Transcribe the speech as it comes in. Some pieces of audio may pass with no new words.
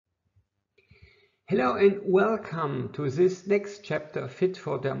Hello and welcome to this next chapter fit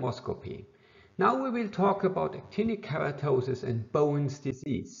for dermoscopy. Now we will talk about actinic keratosis and Bowen's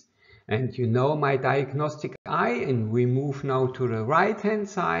disease. And you know my diagnostic eye, and we move now to the right hand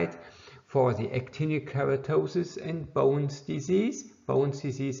side for the actinic keratosis and Bowen's disease. Bowen's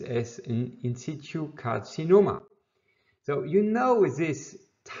disease as an in situ carcinoma. So you know this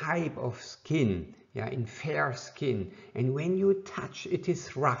type of skin, in fair skin, and when you touch it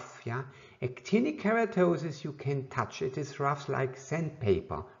is rough, Actinic keratosis you can touch, it is rough like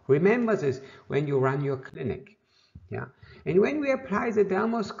sandpaper. Remember this when you run your clinic, And when we apply the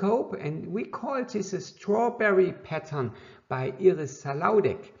dermoscope, and we call this a strawberry pattern by Iris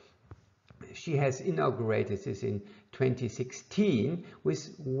Salaudek. She has inaugurated this in 2016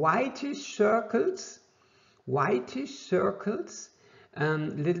 with whitish circles, a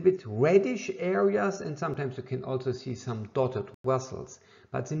little bit reddish areas, and sometimes you can also see some dotted vessels.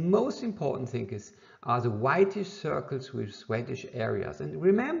 But the most important thing are the whitish circles with reddish areas. And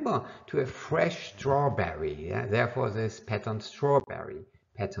remember to a fresh strawberry, therefore this pattern strawberry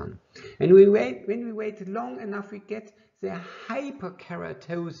pattern. And when we wait long enough, we get the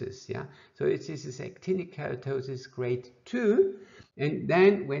hyperkeratosis, So this is actinic keratosis grade 2. And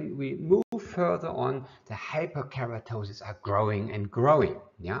then when we move further on, the hyperkeratosis are growing and growing,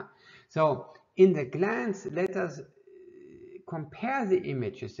 So in the glance, let us compare the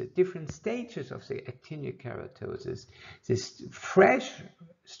images, the different stages of the actinic keratosis. This fresh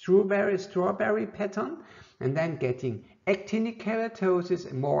strawberry pattern, and then getting actinic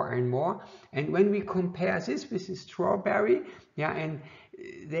keratosis more and more. And when we compare this with the strawberry, and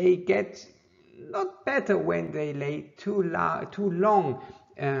they get not better when they lay too long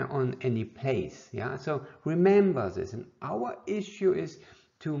on any place, So remember this, and our issue is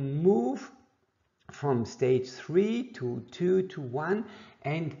to move from stage 3 to 2 to 1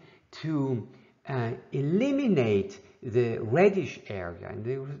 and to eliminate the reddish area.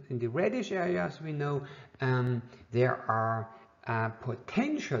 In the reddish areas, we know there are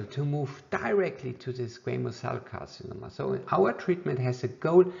potential to move directly to the squamous cell carcinoma. So our treatment has a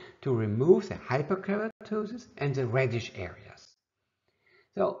goal to remove the hyperkeratosis and the reddish areas.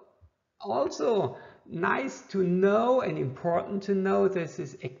 So also nice to know and important to know that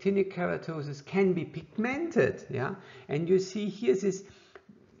this actinic keratosis can be pigmented, And you see here this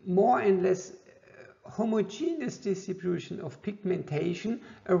more and less homogeneous distribution of pigmentation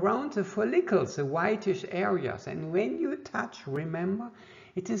around the follicles, the whitish areas. And when you touch, remember,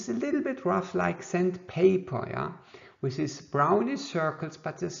 it is a little bit rough like sandpaper, with these brownish circles,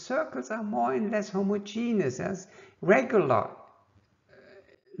 but the circles are more and less homogeneous as regular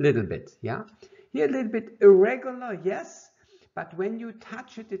little bit, Here a little bit irregular, yes, but when you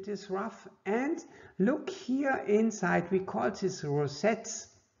touch it, it is rough. And look here inside, we call this rosettes,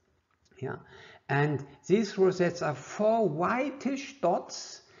 And these rosettes are 4 whitish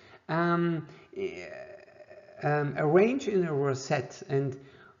dots arranged in a rosette, and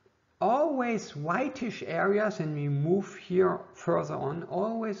always whitish areas, and we move here further on,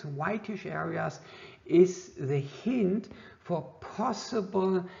 always whitish areas is the hint for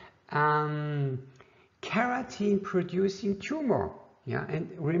possible keratin producing tumor,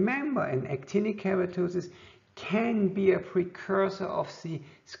 And remember, an actinic keratosis can be a precursor of the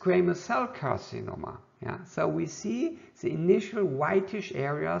squamous cell carcinoma, So we see the initial whitish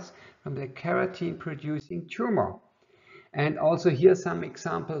areas from the keratin producing tumor. And also here some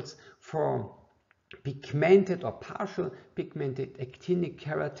examples for pigmented or partial pigmented actinic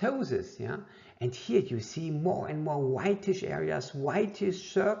keratosis, And here you see more and more whitish areas,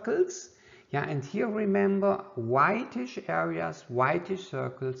 whitish circles, And here remember, whitish areas, whitish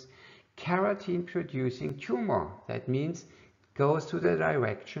circles, keratin producing tumor. That means goes to the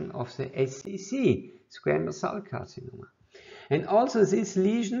direction of the SCC, squamous cell carcinoma. And also these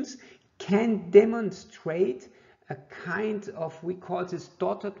lesions can demonstrate a kind of, we call this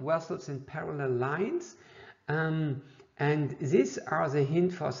dotted vessels in parallel lines, and these are the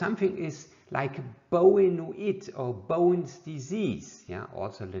hint for something is like Bowenoid or Bowen's disease,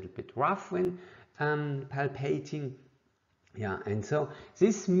 also a little bit rough when palpating, And so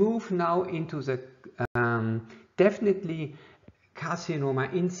this move now into the definitely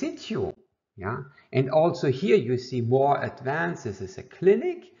carcinoma in situ, And also here you see more advanced, this is a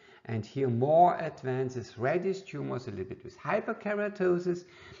clinic, and here more advanced is reddish tumors, a little bit with hyperkeratosis,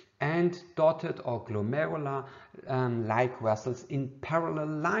 and dotted or glomerular like vessels in parallel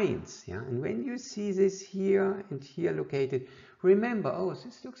lines, And when you see this here and here located, remember, oh,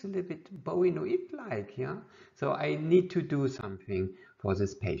 this looks a little bit Bowenoid-like, So I need to do something for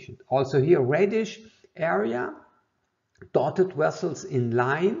this patient. Also here reddish area, dotted vessels in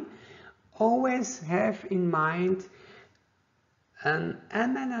line, always have in mind an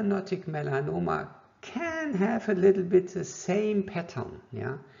amelanotic melanoma can have a little bit the same pattern.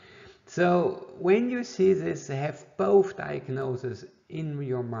 Yeah. So when you see this, have both diagnoses in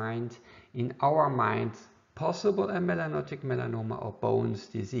your mind, in our mind, possible a melanotic melanoma or Bowen's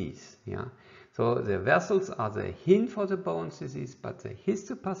disease. Yeah. So the vessels are the hint for the Bowen's disease, but the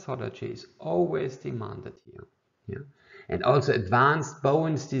histopathology is always demanded here. Yeah. And also advanced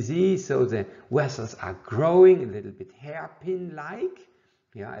Bowen's disease, so the vessels are growing a little bit hairpin-like,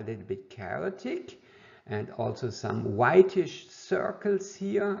 yeah, a little bit keratic, and also some whitish circles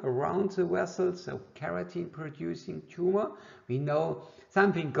here around the vessels, so keratin-producing tumor. We know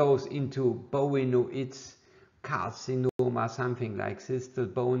something goes into Bowenoids carcinoma, something like this, the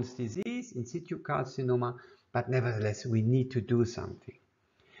Bowen's disease, in situ carcinoma, but nevertheless we need to do something.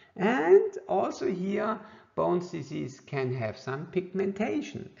 And also here, Bowen's disease can have some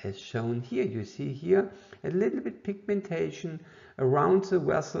pigmentation, as shown here. You see here a little bit pigmentation around the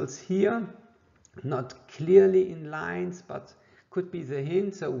vessels here, not clearly in lines, but could be the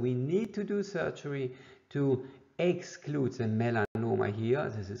hint. So we need to do surgery to exclude the melanoma here.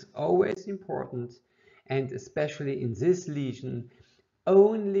 This is always important, and especially in this lesion,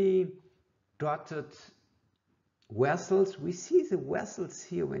 only dotted vessels. We see the vessels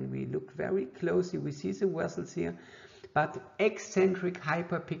here when we look very closely. We see the vessels here, but eccentric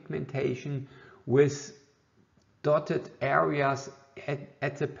hyperpigmentation with dotted areas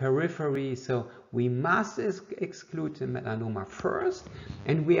at the periphery. So we must exclude the melanoma first,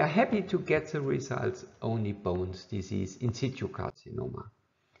 and we are happy to get the results only Bowen's disease in situ carcinoma.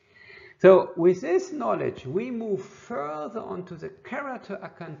 So with this knowledge, we move further on to the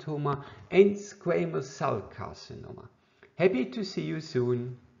keratoacanthoma and squamous cell carcinoma. Happy to see you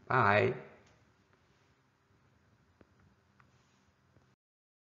soon. Bye.